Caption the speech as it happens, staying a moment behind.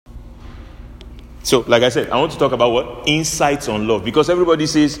So, like I said, I want to talk about what? Insights on love. Because everybody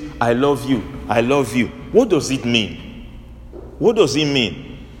says, I love you. I love you. What does it mean? What does it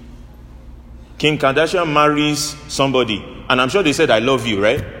mean? Kim Kardashian marries somebody, and I'm sure they said, I love you,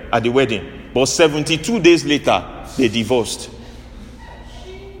 right? At the wedding. But 72 days later, they divorced.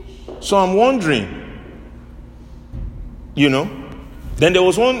 So I'm wondering, then there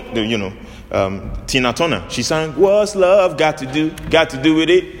was one, Tina Turner. She sang, what's love got to do with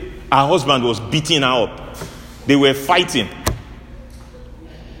it? Her husband was beating her up. They were fighting.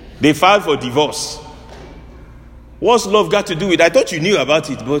 They filed for divorce. What's love got to do with it? I thought you knew about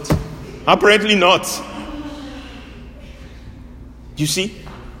it, but apparently not. You see?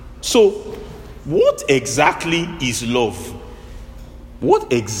 So, what exactly is love?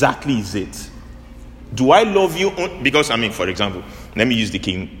 What exactly is it? Do I love you? Because, for example, let me use the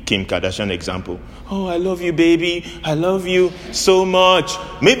Kim Kardashian example. Oh, I love you, baby. I love you so much.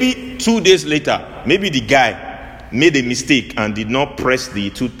 Maybe 2 days later, maybe the guy made a mistake and did not press the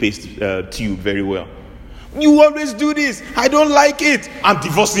toothpaste tube very well. You always do this. I don't like it. I'm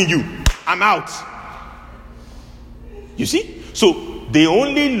divorcing you. I'm out. You see? So, they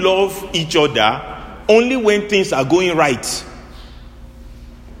only love each other only when things are going right.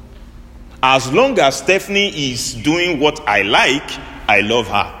 As long as Stephanie is doing what I like, I love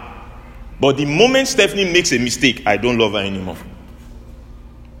her. But the moment Stephanie makes a mistake, I don't love her anymore.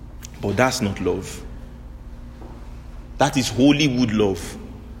 But that's not love. That is Hollywood love.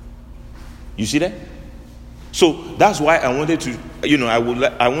 You see that? So that's why I wanted to,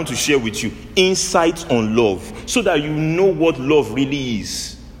 I want to share with you insights on love, so that you know what love really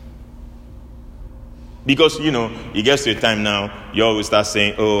is. Because, it gets to a time now, you always start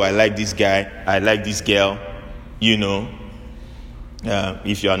saying, oh, I like this guy, I like this girl, if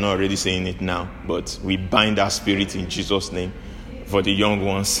you are not already saying it now. But we bind our spirit in Jesus' name for the young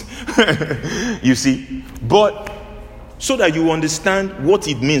ones. You see? But so that you understand what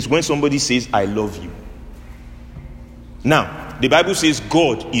it means when somebody says, I love you. Now, the Bible says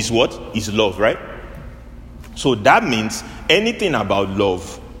God is what? Is love, right? So that means anything about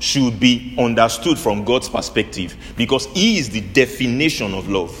love should be understood from God's perspective, because He is the definition of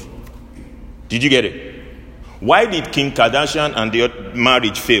love. Did you get it? Why did Kim Kardashian and their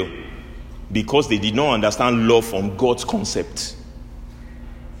marriage fail? Because they did not understand love from God's concept.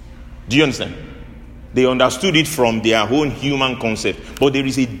 Do you understand? They understood it from their own human concept, but there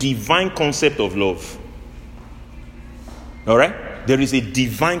is a divine concept of love. All right? There is a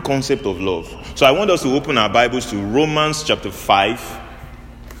divine concept of love. So I want us to open our Bibles to Romans chapter 5.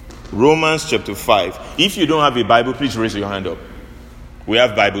 Romans chapter 5. If you don't have a Bible, please raise your hand up. We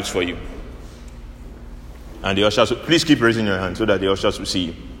have Bibles for you. And the ushers, please keep raising your hand so that the ushers will see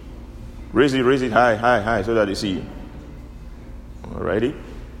you. Raise it high, so that they see you. Alrighty?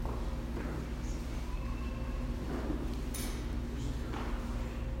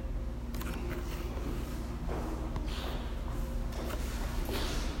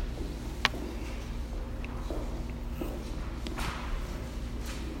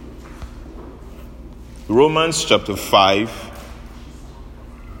 Romans chapter 5,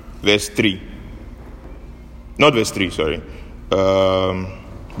 verse 3. Not verse 3, sorry.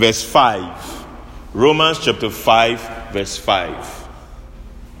 Verse 5. Romans chapter 5, verse 5.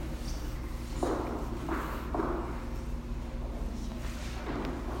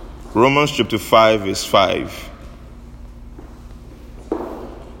 Romans chapter 5, verse 5.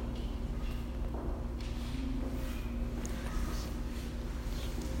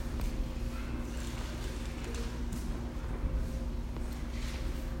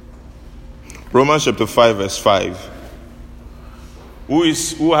 Romans chapter 5, verse 5. Who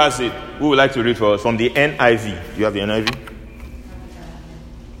has it? Who would like to read for us? From the NIV. You have the NIV?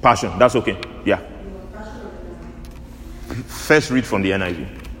 Passion. That's okay. Yeah. First read from the NIV.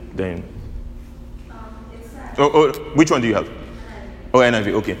 Then. Which one do you have? Oh,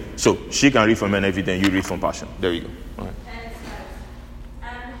 NIV. Okay. So she can read from NIV, then you read from Passion. There you go. All right.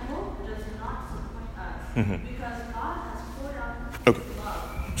 And hope does not disappoint us, because God has poured out His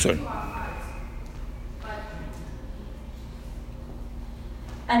love into our hearts.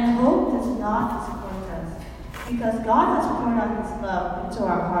 And hope does not disappoint us, because God has poured out His love into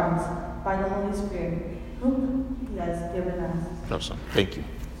our hearts by the Holy Spirit, whom He has given us. Awesome. Thank you.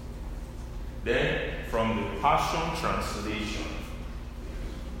 Then, from the Passion Translation.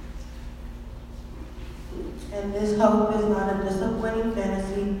 And this hope is not a disappointing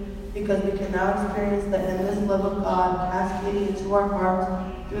fantasy, because we can now experience the endless love of God cascading into our hearts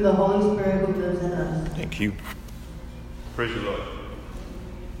through the Holy Spirit who lives in us. Thank you. Praise the Lord.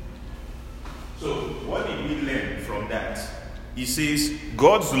 So, what did we learn from that? He says,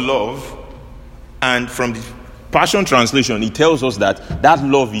 God's love And from the Passion Translation, it tells us that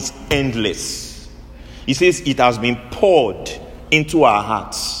love is endless. It says it has been poured into our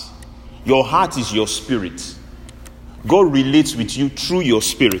hearts. Your heart is your spirit. God relates with you through your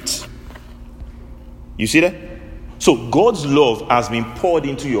spirit. You see that? So God's love has been poured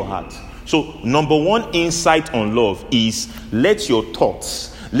into your heart. So number one insight on love is let your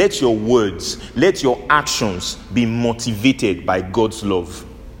thoughts, let your words, let your actions be motivated by God's love.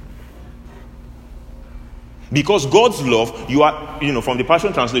 Because God's love, you are, from the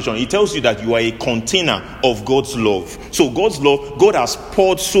Passion Translation, it tells you that you are a container of God's love. So God's love, God has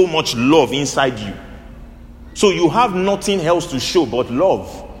poured so much love inside you. So you have nothing else to show but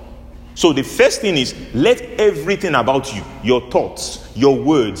love. So the first thing is, let everything about you, your thoughts, your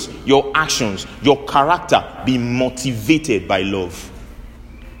words, your actions, your character be motivated by love.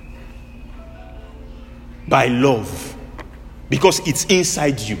 By love. Because it's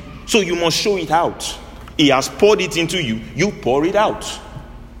inside you. So you must show it out. He has poured it into you. You pour it out.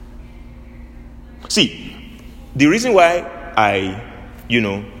 See, the reason why I,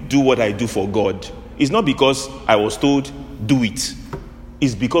 do what I do for God is not because I was told, do it.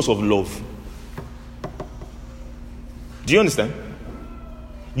 It's because of love. Do you understand?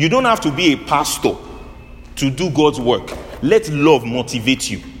 You don't have to be a pastor to do God's work. Let love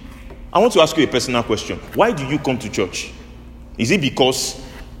motivate you. I want to ask you a personal question. Why do you come to church? Is it because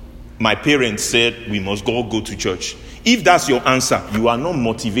my parents said we must all go to church? If that's your answer, you are not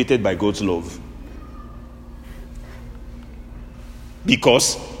motivated by God's love.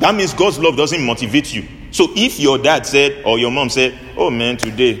 Because that means God's love doesn't motivate you. So if your dad said or your mom said, oh man,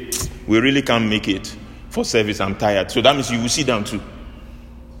 today we really can't make it for service, I'm tired. So that means you will sit down too.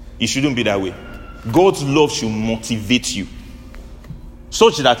 It shouldn't be that way. God's love should motivate you.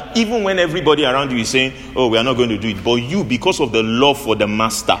 Such that even when everybody around you is saying, oh, we are not going to do it, but you, because of the love for the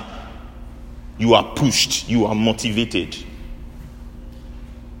master, you are pushed, you are motivated.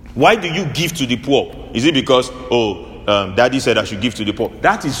 Why do you give to the poor? Is it because, daddy said I should give to the poor?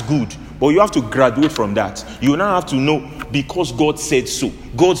 That is good, but you have to graduate from that. You now have to know, because God said so.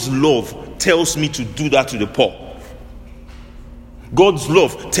 God's love tells me to do that to the poor. God's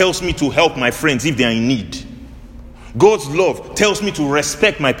love tells me to help my friends if they are in need. God's love tells me to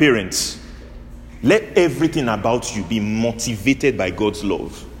respect my parents. Let everything about you be motivated by God's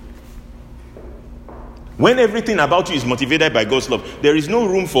love. When everything about you is motivated by God's love, there is no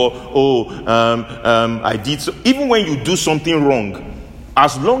room for, I did so. Even when you do something wrong,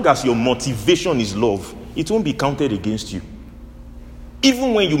 as long as your motivation is love, it won't be counted against you.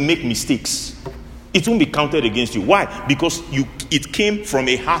 Even when you make mistakes, it won't be counted against you. Why? Because it came from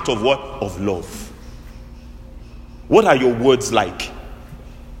a heart of what? Of love. What are your words like?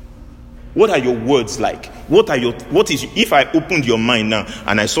 What are your words like? If I opened your mind now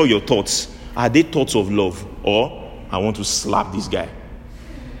and I saw your thoughts, are they thoughts of love? Or I want to slap this guy?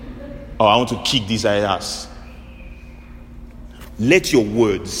 Or I want to kick this guy's ass? Let your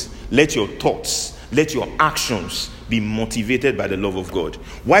words, let your thoughts, let your actions be motivated by the love of God.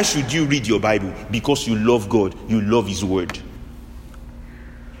 Why should you read your Bible? Because you love God, you love His word.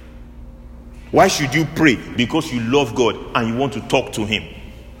 Why should you pray? Because you love God and you want to talk to Him.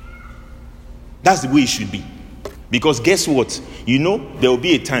 That's the way it should be. Because guess what? There will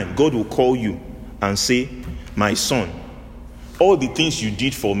be a time God will call you and say, my son, all the things you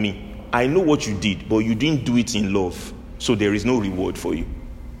did for me, I know what you did, but you didn't do it in love. So there is no reward for you.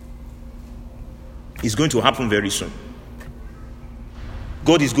 It's going to happen very soon.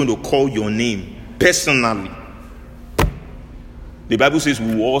 God is going to call your name personally. The Bible says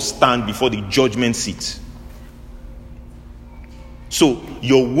we will all stand before the judgment seat. So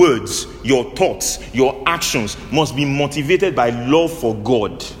your words, your thoughts, your actions must be motivated by love for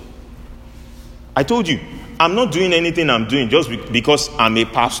God. I told you, I'm not doing anything I'm doing just because I'm a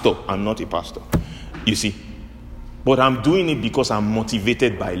pastor. I'm not a pastor, you see. But I'm doing it because I'm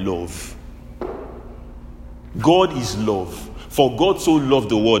motivated by love. God is love. For God so loved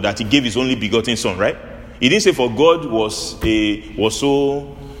the world that He gave His only begotten Son, right? He didn't say for God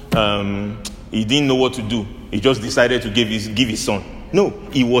he didn't know what to do. He just decided to give his son. No,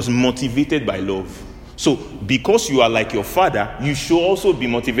 He was motivated by love. So because you are like your Father, you should also be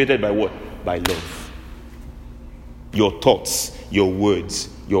motivated by what? By love. Your thoughts, your words,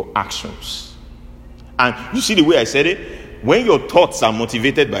 your actions. And you see the way I said it? When your thoughts are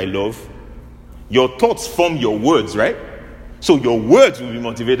motivated by love, your thoughts form your words, right? So your words will be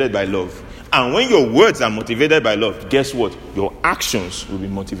motivated by love. And when your words are motivated by love, guess what? Your actions will be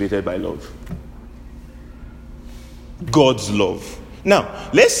motivated by love. God's love. Now,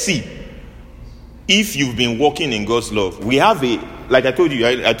 let's see if you've been walking in God's love. We have a like I told you,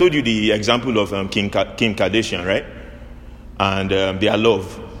 I told you the example of Kim Kardashian, right? And their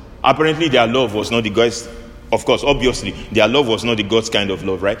love. Apparently, their love was not the God's. Of course, obviously, their love was not the God's kind of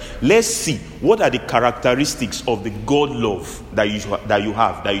love, right? Let's see what are the characteristics of the God love that you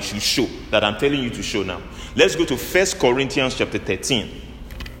have, that you should show, that I'm telling you to show now. Let's go to 1 Corinthians chapter 13.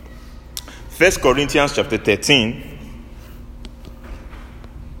 1 Corinthians chapter 13.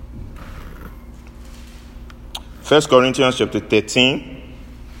 1 Corinthians chapter 13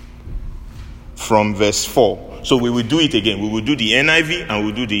 from verse 4. So we will do it again. We will do the NIV and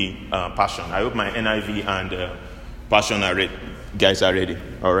we'll do the Passion. I hope my NIV and Passion are ready. Guys are ready.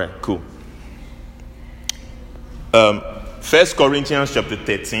 All right, cool. 1 Corinthians chapter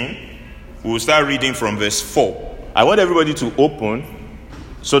 13. We'll start reading from verse 4. I want everybody to open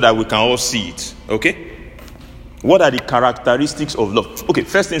so that we can all see it. Okay? What are the characteristics of love? Okay,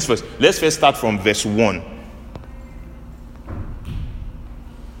 first things first. Let's first start from verse 1.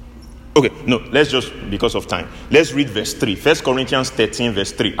 Okay, no, let's just, because of time, let's read verse 3. 1 Corinthians 13,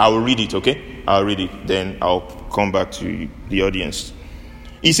 verse 3. I will read it, okay? I'll read it, then I'll come back to the audience.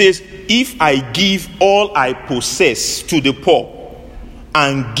 He says, if I give all I possess to the poor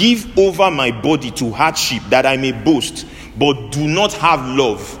and give over my body to hardship that I may boast, but do not have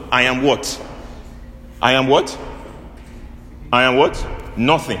love, I am what? I am what? I am what?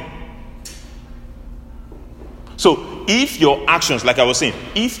 Nothing. So, if your actions, like I was saying,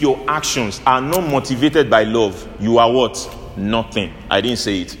 if your actions are not motivated by love, you are what? Nothing. I didn't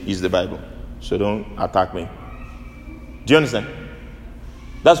say it. It's the Bible. So don't attack me. Do you understand?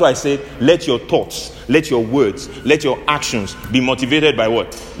 That's why I said, let your thoughts, let your words, let your actions be motivated by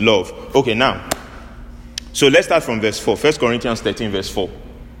what? Love. Okay, now. So let's start from verse 4. 1 Corinthians 13, verse 4.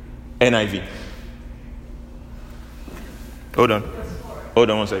 NIV. Hold on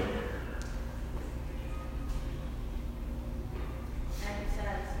one second.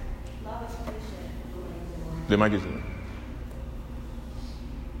 The mic is in.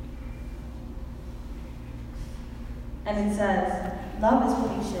 And it says, love is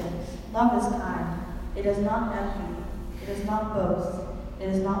patient, love is kind, it is not envy, it is not boast, it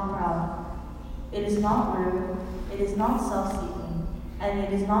is not proud, it is not rude, it is not self-seeking, and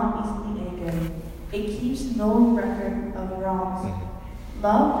it is not easily angered. It keeps no record of wrongs.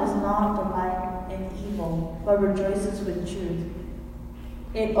 Love does not delight in evil, but rejoices with truth.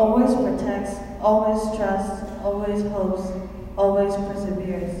 It always protects, always trusts, always hopes, always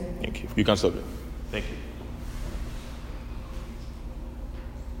perseveres. Thank you. You can stop it. Thank you.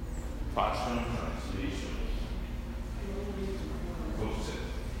 Passion translation.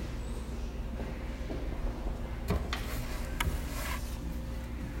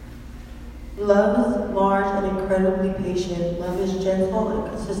 Love is large and incredibly patient. Love is gentle and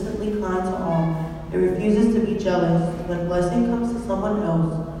consistently kind to all. It refuses to be jealous when blessing comes to someone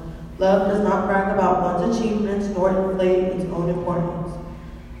else. Love does not brag about one's achievements nor inflate its own importance.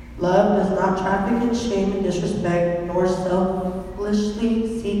 Love does not traffic in shame and disrespect nor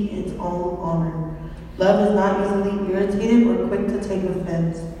selfishly seek its own honor. Love is not easily irritated or quick to take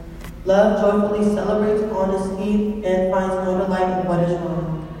offense. Love joyfully celebrates honesty and finds no delight in what is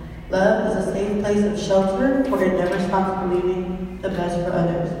wrong. Love is a safe place of shelter where it never stops believing the best for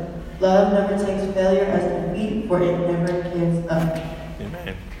others. Love never takes failure as defeat, for it never gives up.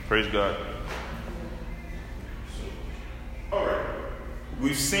 Amen. Praise God. All right.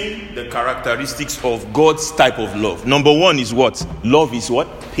 We've seen the characteristics of God's type of love. Number one is what? Love is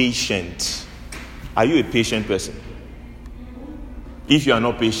what? Patient. Are you a patient person? If you are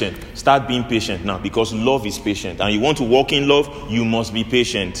not patient, start being patient now, because love is patient. And you want to walk in love, you must be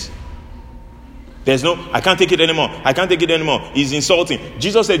patient. There's no, I can't take it anymore. I can't take it anymore. It's insulting.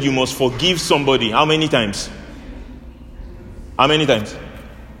 Jesus said you must forgive somebody. How many times? How many times?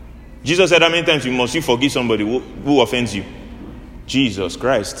 Jesus said how many times you must forgive somebody who offends you? Jesus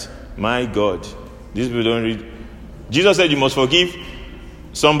Christ. My God. These people don't read. Jesus said you must forgive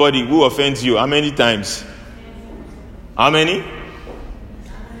somebody who offends you. How many times? How many?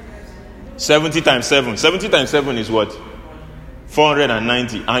 70 times 7. 70 times 7 is what?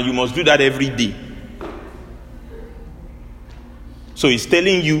 490. And you must do that every day. So he's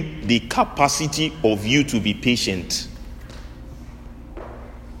telling you the capacity of you to be patient.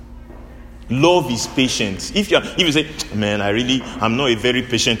 Love is patient. If you say, man, I'm not a very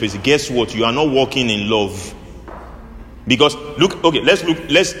patient person, guess what? You are not walking in love. Because let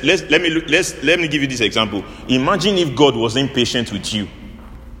me give you this example. Imagine if God wasn't patient with you.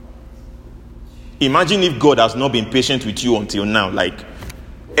 Imagine if God has not been patient with you until now. Like,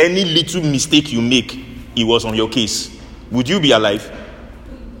 any little mistake you make, it was on your case. Would you be alive?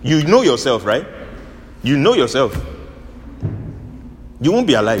 You know yourself, right? You know yourself. You won't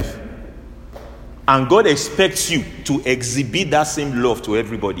be alive. And God expects you to exhibit that same love to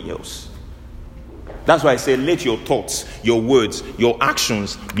everybody else. That's why I say, let your thoughts, your words, your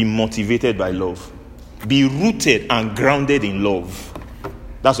actions be motivated by love. Be rooted and grounded in love.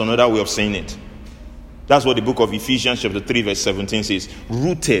 That's another way of saying it. That's what the book of Ephesians chapter 3 verse 17 says.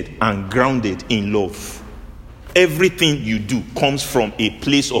 Rooted and grounded in love. Everything you do comes from a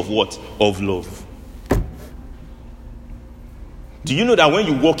place of what? Of love. Do you know that when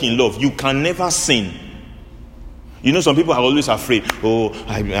you walk in love, you can never sin? You know, some people are always afraid. Oh,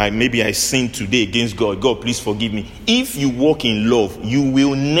 maybe I sinned today against God. God, please forgive me. If you walk in love, you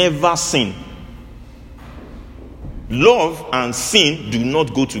will never sin. Love and sin do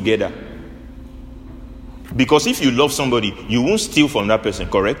not go together. Because if you love somebody, you won't steal from that person,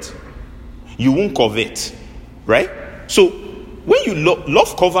 correct? You won't covet, right? So, when you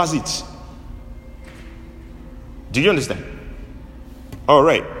love covers it. Do you understand? All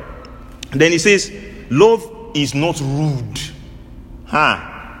right. Then he says, love is not rude.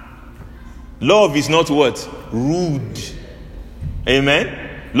 Love is not what? Rude.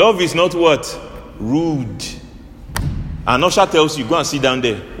 Amen? Love is not what? Rude. And usher tells you, go and sit down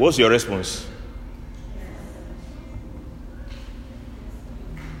there. What's your response?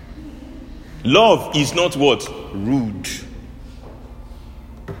 Love is not what? Rude.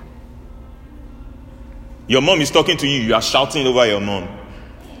 Your mom is talking to you. You are shouting over your mom.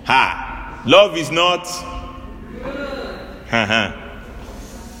 Love is not.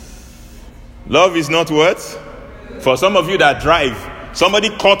 Love is not what? For some of you that drive, somebody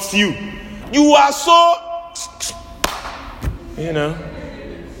cuts you. You are so.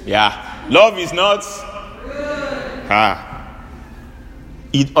 Yeah. Love is not.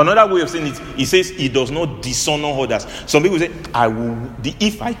 Another way of saying it, he says he does not dishonor others. Some people say,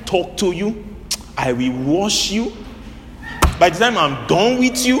 if I talk to you, I will wash you. By the time I'm done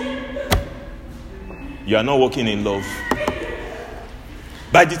with you, you are not walking in love.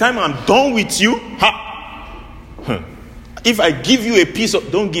 By the time I'm done with you, if I give you a piece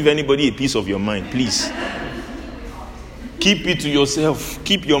of, don't give anybody a piece of your mind, please. Keep it to yourself.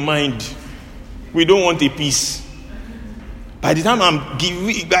 Keep your mind. We don't want a piece. By the time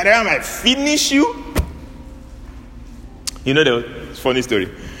I finish you, you know, there was a funny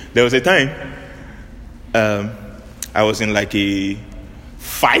story. There was a time I was in like a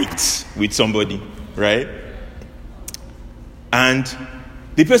fight with somebody, right? And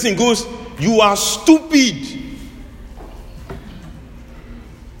the person goes, "You are stupid."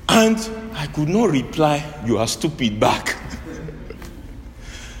 And I could not reply, "You are stupid," back.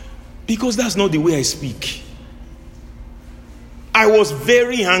 Because that's not the way I speak. I was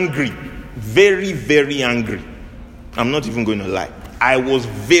very angry. Very, very angry. I'm not even going to lie. I was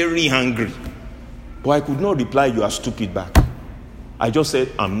very angry. But I could not reply, "You are stupid," back. I just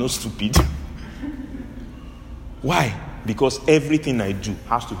said, "I'm not stupid." Why? Because everything I do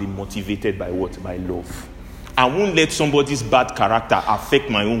has to be motivated by what? By love. I won't let somebody's bad character affect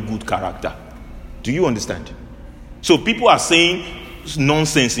my own good character. Do you understand? So people are saying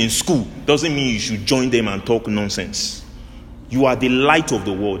nonsense in school. Doesn't mean you should join them and talk nonsense. You are the light of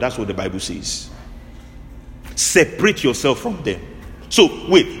the world. That's what the Bible says. Separate yourself from them. So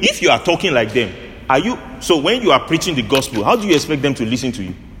wait, if you are talking like them, so when you are preaching the gospel, how do you expect them to listen to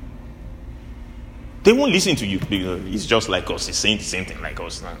you? They won't listen to you. It's just like us. It's saying the same thing like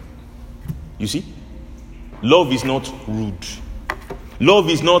us now. You see? Love is not rude. Love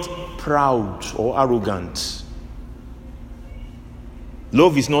is not proud or arrogant.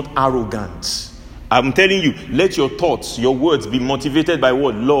 Love is not arrogant. I'm telling you, let your thoughts, your words be motivated by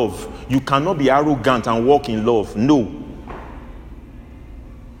what? Love. You cannot be arrogant and walk in love. No.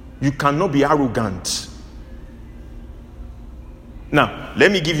 You cannot be arrogant. Now,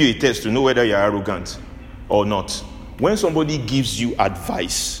 let me give you a test to know whether you're arrogant or not. When somebody gives you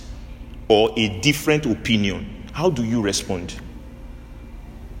advice or a different opinion, how do you respond?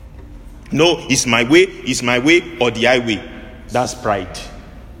 No, it's my way, or the highway. That's pride.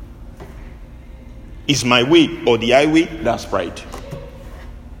 It's my way or the highway. That's pride.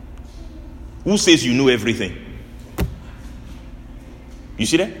 Who says you know everything? You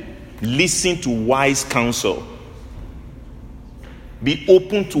see that? Listen to wise counsel. Be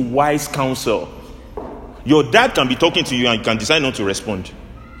open to wise counsel. Your dad can be talking to you and you can decide not to respond.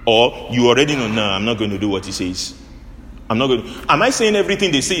 Or you already know, no, I'm not going to do what he says. Am I saying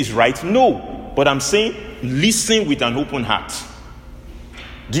everything they say is right? No. But I'm saying listen with an open heart.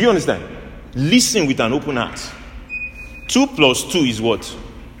 Do you understand? Listen with an open heart. 2 plus 2 is what?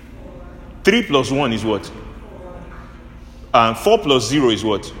 3 plus 1 is what? 4 plus 0 is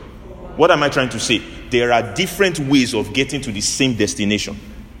what? What am I trying to say? there are different ways of getting to the same destination.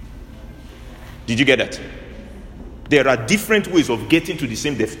 Did you get that? There are different ways of getting to the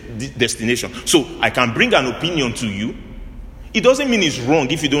same destination. So I can bring an opinion to you. It doesn't mean it's wrong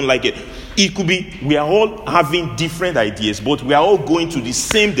if you don't like it. It could be we are all having different ideas, but we are all going to the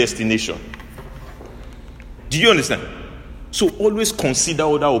same destination. Do you understand? So always consider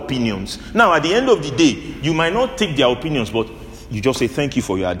other opinions. Now, at the end of the day, you might not take their opinions, but you just say, thank you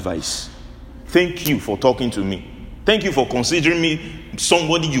for your advice. Thank you for talking to me. Thank you for considering me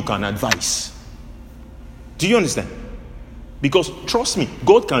somebody you can advise. Do you understand? Because trust me,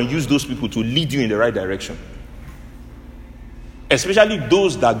 God can use those people to lead you in the right direction. Especially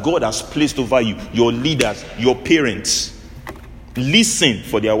those that God has placed over you, your leaders, your parents. Listen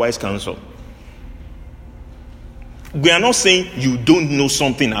for their wise counsel. We are not saying you don't know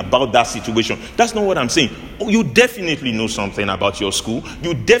something about that situation. That's not what I'm saying. You definitely know something about your school.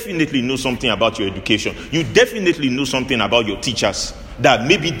 You definitely know something about your education. You definitely know something about your teachers that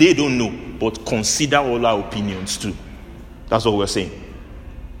maybe they don't know. But consider all our opinions too. That's what we're saying.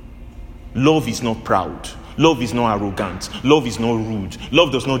 Love is not proud. Love is not arrogant. Love is not rude.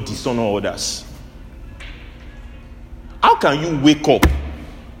 Love does not dishonor others. How can you wake up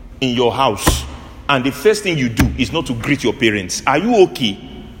in your house and the first thing you do is not to greet your parents? Are you okay?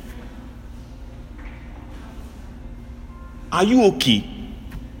 Are you okay?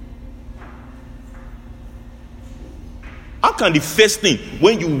 How can the first thing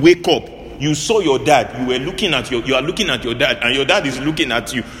when you wake up, you saw your dad, you are looking at your dad, and your dad is looking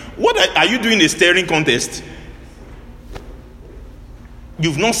at you? What are you doing, a staring contest?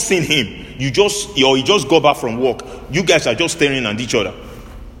 You've not seen him. He just got back from work. You guys are just staring at each other.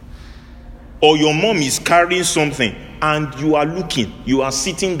 Or your mom is carrying something and you are looking. You are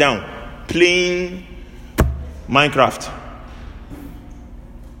sitting down playing Minecraft.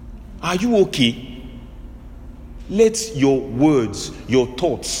 Are you okay? Let your words, your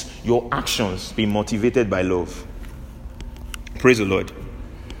thoughts, your actions be motivated by love. Praise the Lord.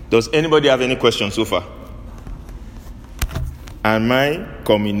 Does anybody have any questions so far? Am I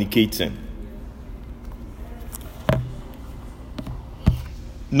communicating?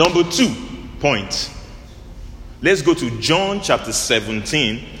 Number 2 point. Let's go to John chapter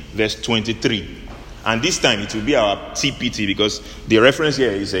 17, verse 23. And this time it will be our TPT because the reference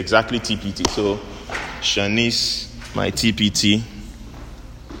here is exactly TPT. So, Shanice, my TPT.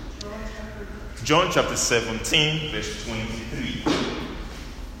 John chapter 17, verse 23.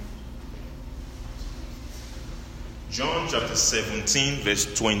 John chapter 17, verse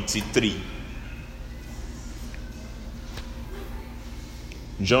 23.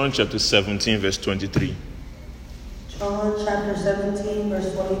 John chapter 17, verse 23. John chapter 17,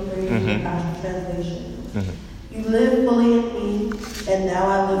 verse 23, in the Passion Translation. You live fully in me, and now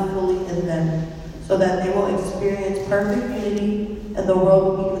I live fully in them, so that they will experience perfect unity, and the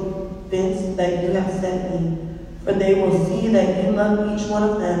world will be convinced that you have sent me. For they will see that you love each one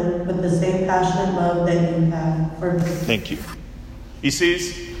of them with the same passionate love that you have for me. Thank you. He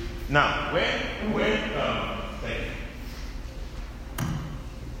says, now, when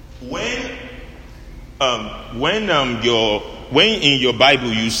in your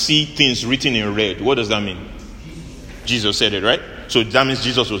Bible you see things written in red, what does that mean? Jesus said it, right? So that means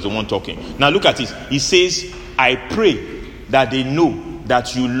Jesus was the one talking. Now look at it. He says, I pray that they know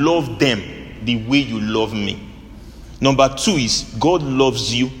that you love them the way you love me. Number 2 is God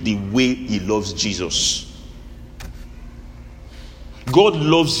loves you the way he loves Jesus. God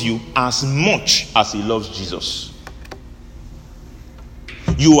loves you as much as he loves Jesus.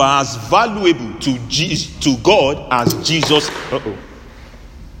 You are as valuable to God as Jesus.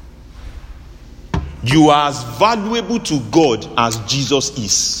 You are as valuable to God as Jesus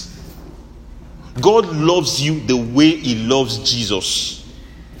is. God loves you the way he loves Jesus.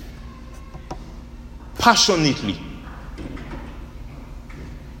 Passionately.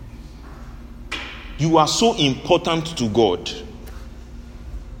 You are so important to God.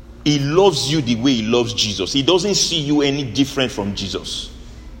 He loves you the way he loves Jesus. He doesn't see you any different from Jesus.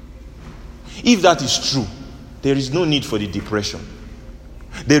 If that is true, there is no need for the depression.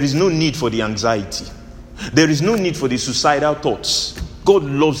 There is no need for the anxiety. There is no need for the suicidal thoughts. God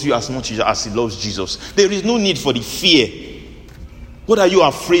loves you as much as he loves Jesus. There is no need for the fear. What are you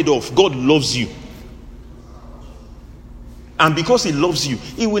afraid of? God loves you. And because he loves you,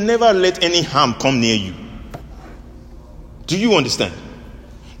 he will never let any harm come near you. Do you understand?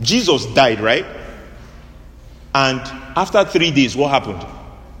 Jesus died, right? And after 3 days, what happened?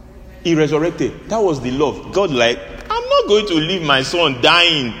 He resurrected. That was the love. God I'm not going to leave my son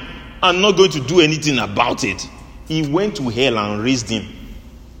dying. I'm not going to do anything about it. He went to hell and raised him.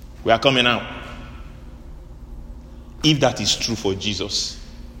 We are coming out. If that is true for Jesus,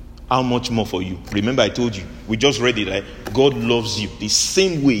 how much more for you? Remember I told you, we just read it, right? God loves you the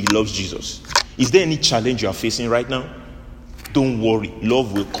same way he loves Jesus. Is there any challenge you are facing right now? Don't worry,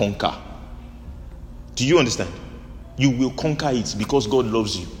 love will conquer. Do you understand? You will conquer it because God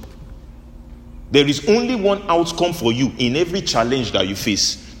loves you. There is only one outcome for you in every challenge that you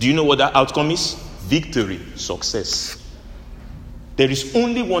face. Do you know what that outcome is? Victory, success. There is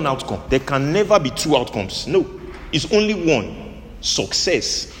only one outcome. There can never be two outcomes. No, it's only one,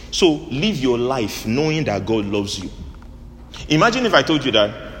 success. So live your life knowing that God loves you. Imagine if I told you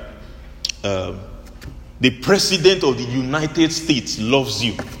that the president of the United States loves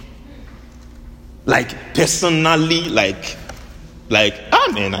you. Like personally, like,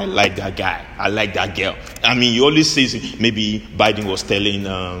 man, I like that guy. I like that girl. I mean, you always say, maybe Biden was telling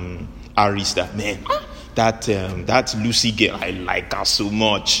Harris that, man, that Lucy girl, I like her so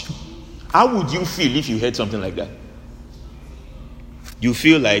much. How would you feel if you heard something like that? You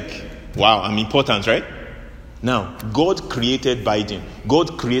feel like, wow, I'm important, right? Now, God created Biden.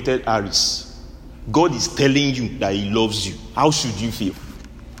 God created Harris. God is telling you that he loves you. How should you feel?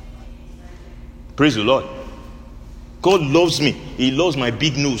 Praise the Lord. God loves me. He loves my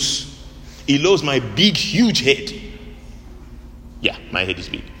big nose. He loves my big, huge head. Yeah, my head is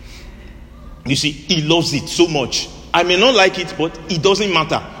big. You see, he loves it so much. I may not like it, but it doesn't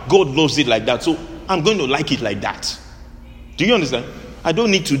matter. God loves it like that. So I'm going to like it like that. Do you understand? I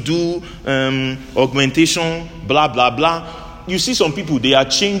don't need to do augmentation, blah, blah, blah. You see some people, they are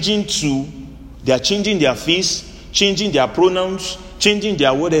changing their face, changing their pronouns, changing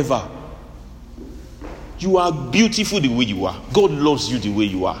their whatever. You are beautiful the way you are. God loves you the way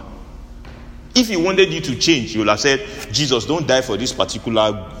you are. If he wanted you to change, he would have said, Jesus, don't die for this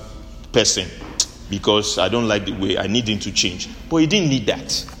particular person because I don't like the way, I need him to change. But he didn't need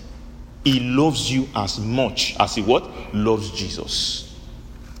that. He loves you as much as he what? Loves Jesus.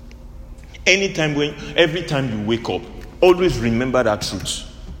 Every time you wake up, always remember that truth.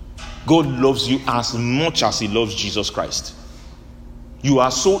 God loves you as much as he loves Jesus Christ. You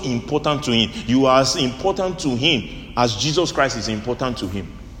are so important to him. You are as important to him as Jesus Christ is important to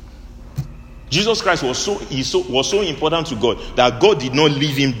him. Jesus Christ was so important to God that God did not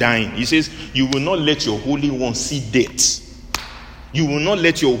leave him dying. He says, you will not let your Holy One see death. You will not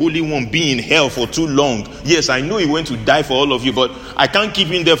let your Holy One be in hell for too long. Yes, I know he went to die for all of you, but I can't keep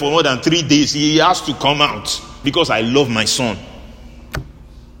him there for more than 3 days. He has to come out because I love my son.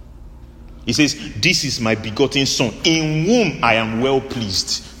 He says, this is my begotten son in whom I am well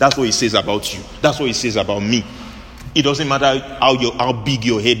pleased. That's what he says about you. That's what he says about me. It doesn't matter how big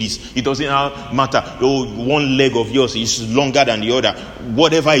your head is. It doesn't matter, one leg of yours is longer than the other.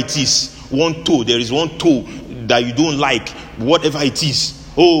 Whatever it is, one toe, there is one toe that you don't like. Whatever it is.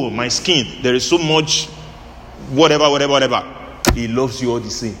 Oh, my skin, there is so much, whatever. He loves you all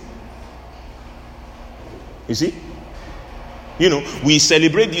the same. You see? You know, we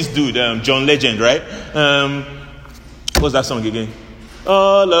celebrate this dude, John Legend, right? What's that song again?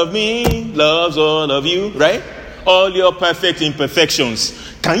 All of me loves all of you, right? All your perfect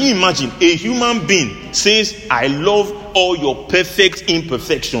imperfections. Can you imagine a human being says, I love all your perfect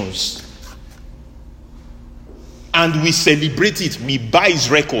imperfections? And we celebrate it. We buy his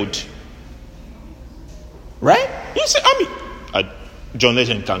record. Right? You say, John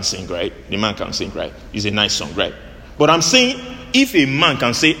Legend can sing, right? The man can sing, right? It's a nice song, right? But I'm saying, if a man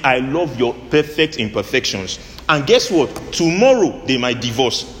can say, I love your perfect imperfections, and guess what? Tomorrow they might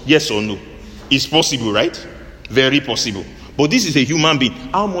divorce. Yes or no? It's possible, right? Very possible. But this is a human being.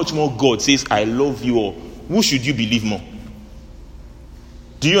 How much more God says, I love you all? Who should you believe more?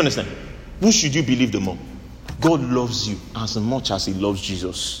 Do you understand? Who should you believe the more? God loves you as much as he loves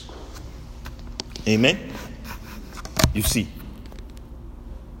Jesus. Amen? You see?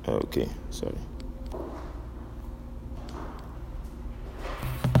 Okay, sorry.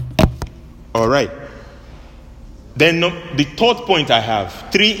 All right. Then the third point I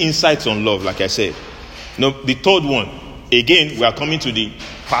have, 3 insights on love, like I said. The third one, again, we are coming to the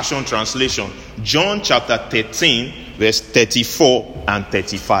Passion Translation. John chapter 13, verse 34 and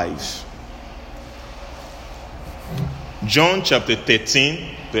 35. John chapter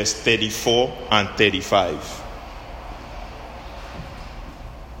 13, verse 34 and 35.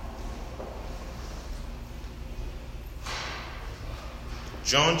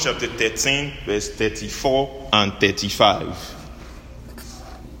 John chapter 13, verse 34 and 35.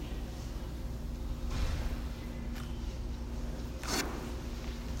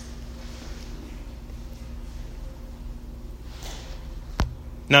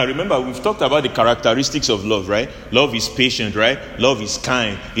 Now remember, we've talked about the characteristics of love, right? Love is patient, right? Love is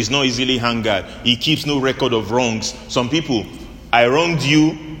kind. It's not easily angered. It keeps no record of wrongs. Some people, I wronged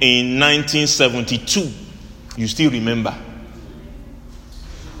you in 1972. You still remember.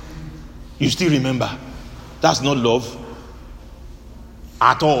 You still remember. That's not love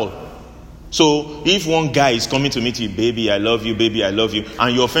at all. So if one guy is coming to meet you, baby, I love you, baby, I love you,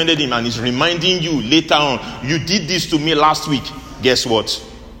 and you offended him and he's reminding you later on, you did this to me last week, guess what?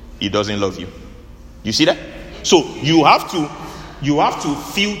 He doesn't love you. You see that? So you have to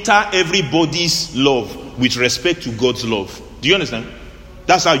filter everybody's love with respect to God's love. Do you understand?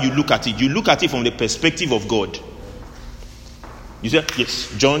 That's how you look at it. You look at it from the perspective of God. You see?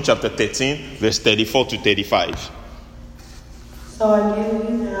 Yes. John chapter 13, verse 34 to 35. So I give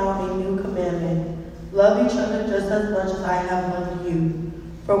you now a new commandment. Love each other just as much as I have loved you.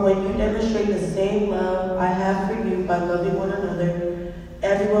 For when you demonstrate the same love I have for you by loving one another,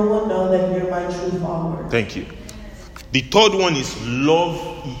 everyone will know that you're my true follower. Thank you. The third one is love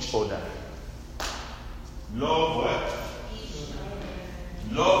each other. Love what?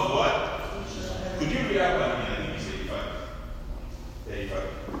 Love what? Could you read out what I think it's 35?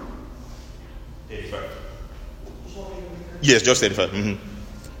 35. Yes, just 35. Mm-hmm.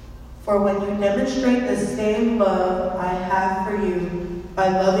 For when you demonstrate the same love I have for you by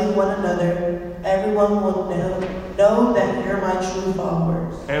loving one another, everyone will know that you're my true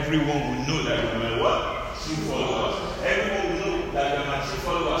followers. Everyone will know that you're my what? True followers. Everyone will know that you're my true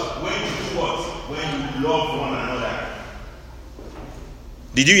followers when you do what? When you love one another.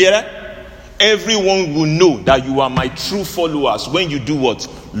 Did you hear that? Everyone will know that you are my true followers when you do what?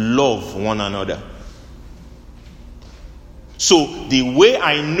 Love one another. So the way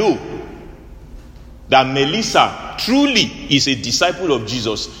I know that Melissa truly is a disciple of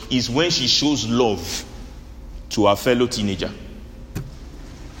Jesus is when she shows love to her fellow teenager.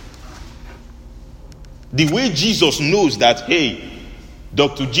 The way Jesus knows that, hey,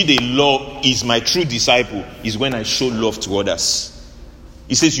 Dr. Jide Love is my true disciple is when I show love to others.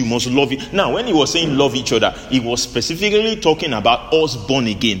 He says you must love it. Now, when he was saying love each other, he was specifically talking about us born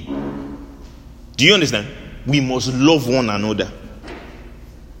again. Do you understand? We must love one another.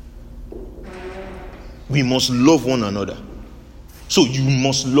 We must love one another. So you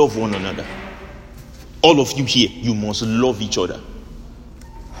must love one another. All of you here, you must love each other.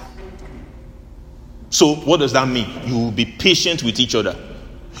 So what does that mean? You will be patient with each other.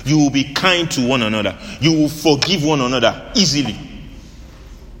 You will be kind to one another. You will forgive one another easily.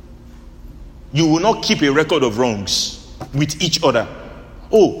 You will not keep a record of wrongs with each other.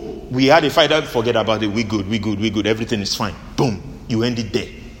 Oh, we had a fight, forget about it. We good. Everything is fine. Boom. You end it there.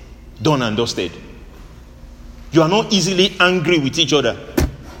 Done and dusted. You are not easily angry with each other.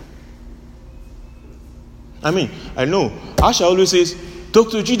 I mean, I know. Asha always says,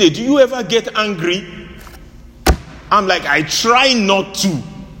 Dr. Jide, do you ever get angry? I'm like, I try not to.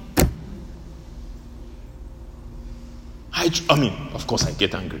 I mean, of course I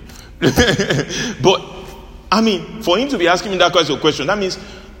get angry. But, I mean, for him to be asking me that question, that means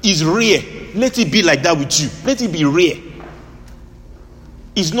it's rare. Let it be like that with you. Let it be rare.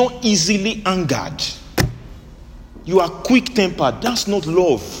 It's not easily angered. You are quick-tempered. That's not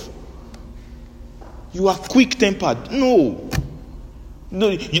love. You are quick-tempered. No,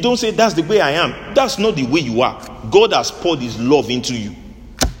 you don't say that's the way I am. That's not the way you are. God has poured his love into you.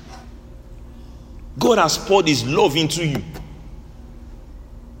 God has poured his love into you.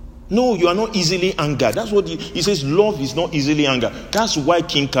 No, you are not easily angered. That's what he says. Love is not easily angered. That's why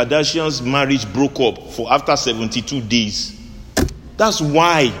Kim Kardashian's marriage broke up after 72 days. That's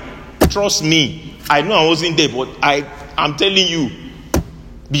why. Trust me. I know I wasn't there, but I'm telling you.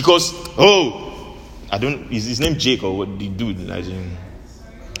 Because, is his name Jake or what the dude?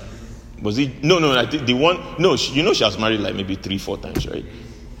 Was he? No, I think the one, no, she was married like maybe 3-4 times, right?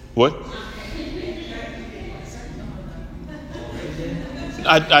 What?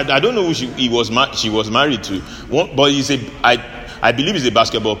 I don't know who she was married to. But I believe he's a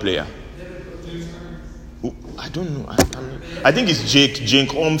basketball player. I don't know. I think it's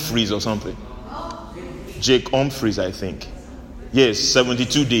Jake Humphries or something. Jake Humphries, I think. Yes,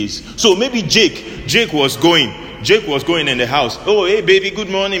 72 days. So maybe Jake was going in the house. Oh, hey baby, good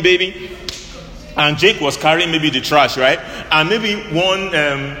morning, baby. And Jake was carrying maybe the trash, right? And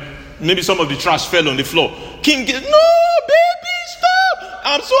maybe some of the trash fell on the floor. Kim goes, no, baby, stop!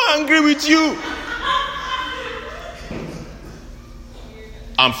 I'm so angry with you.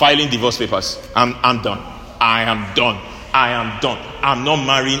 I'm filing divorce papers. I'm done. I am done. I'm not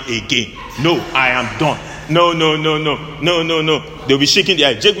marrying again. No, I am done. No. They'll be shaking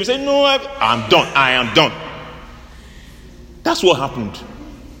their head. Jake will say, no, I'm done. I am done. That's what happened.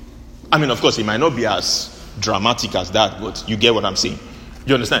 I mean, of course, it might not be as dramatic as that, but you get what I'm saying.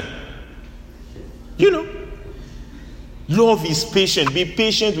 You understand? You know, love is patient. Be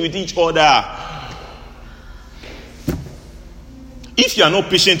patient with each other. If you are not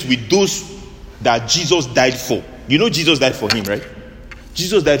patient with those that Jesus died for, you know Jesus died for him, right?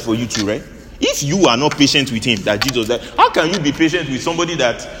 Jesus died for you too, right? If you are not patient with him, that Jesus died, how can you be patient with somebody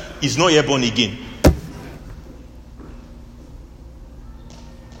that is not yet born again?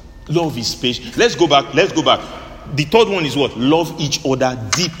 Love is patient. Let's go back. The third one is what? Love each other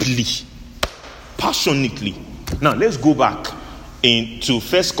deeply, passionately. Now let's go back into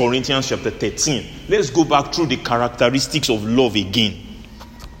 1 Corinthians chapter 13. Let's go back through the characteristics of love again.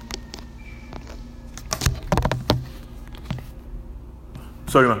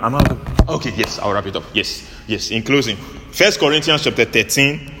 Sorry, man. I'm out. Okay, yes, I'll wrap it up. Yes. In closing, 1 Corinthians chapter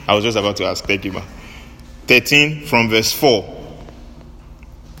 13. I was just about to ask. Thank you, man. 13 from verse 4.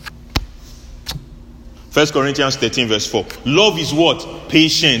 1 Corinthians 13 verse 4. Love is what?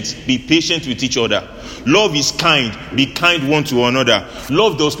 Patient. Be patient with each other. Love is kind. Be kind one to another.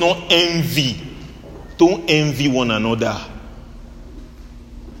 Love does not envy. Don't envy one another.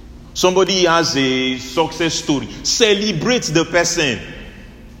 Somebody has a success story. Celebrate the person.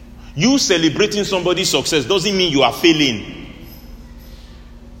 You celebrating somebody's success doesn't mean you are failing.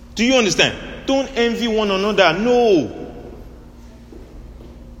 Do you understand? Don't envy one another. No.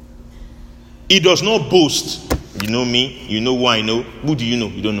 He does not boast. You know me. You know who I know. Who do you know?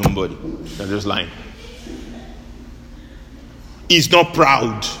 You don't know nobody. You're just lying. He's not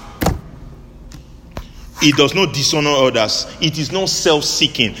proud. He does not dishonor others. It is not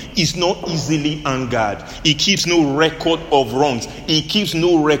self-seeking. It's not easily angered. He keeps no record of wrongs. Do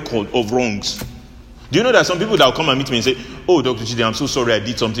you know that some people that will come and meet me and say, "Oh, Dr. Chidi, I'm so sorry I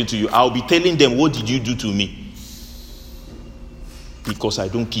did something to you." I'll be telling them, "What did you do to me?" Because I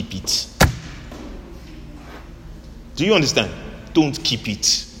don't keep it. Do you understand? Don't keep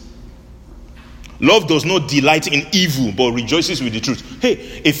it. Love does not delight in evil, but rejoices with the truth.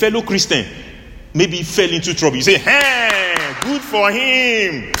 Hey, a fellow Christian maybe fell into trouble. You say, "Hey, good for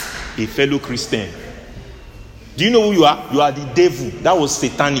him." A fellow Christian. Do you know who you are? You are the devil. That was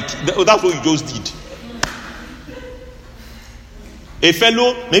satanic. That's what you just did.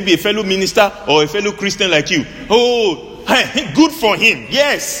 Maybe a fellow minister or a fellow Christian like you. Oh, hey, good for him.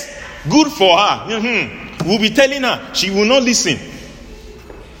 Yes, good for her. We'll be telling her. She will not listen.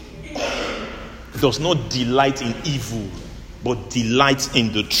 Does not delight in evil, but delights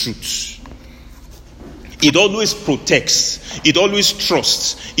in the truth. It always protects. It always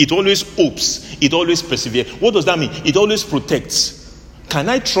trusts. It always hopes. It always perseveres. What does that mean? It always protects. Can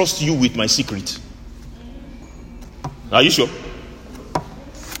I trust you with my secret? Are you sure?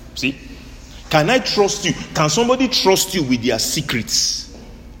 See? Can I trust you? Can somebody trust you with their secrets?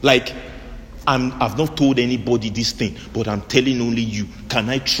 Like, I've not told anybody this thing, but I'm telling only you. Can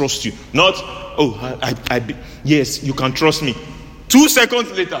I trust you? Not, yes, you can trust me. 2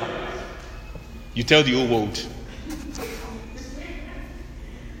 seconds later, you tell the whole world.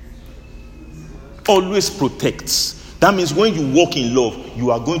 Always protects. That means when you walk in love,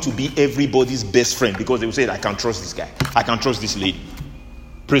 you are going to be everybody's best friend, because they will say, "I can trust this guy. I can trust this lady."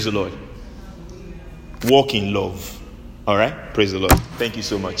 Praise the Lord. Walk in love. All right? Praise the Lord. Thank you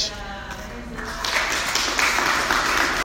so much.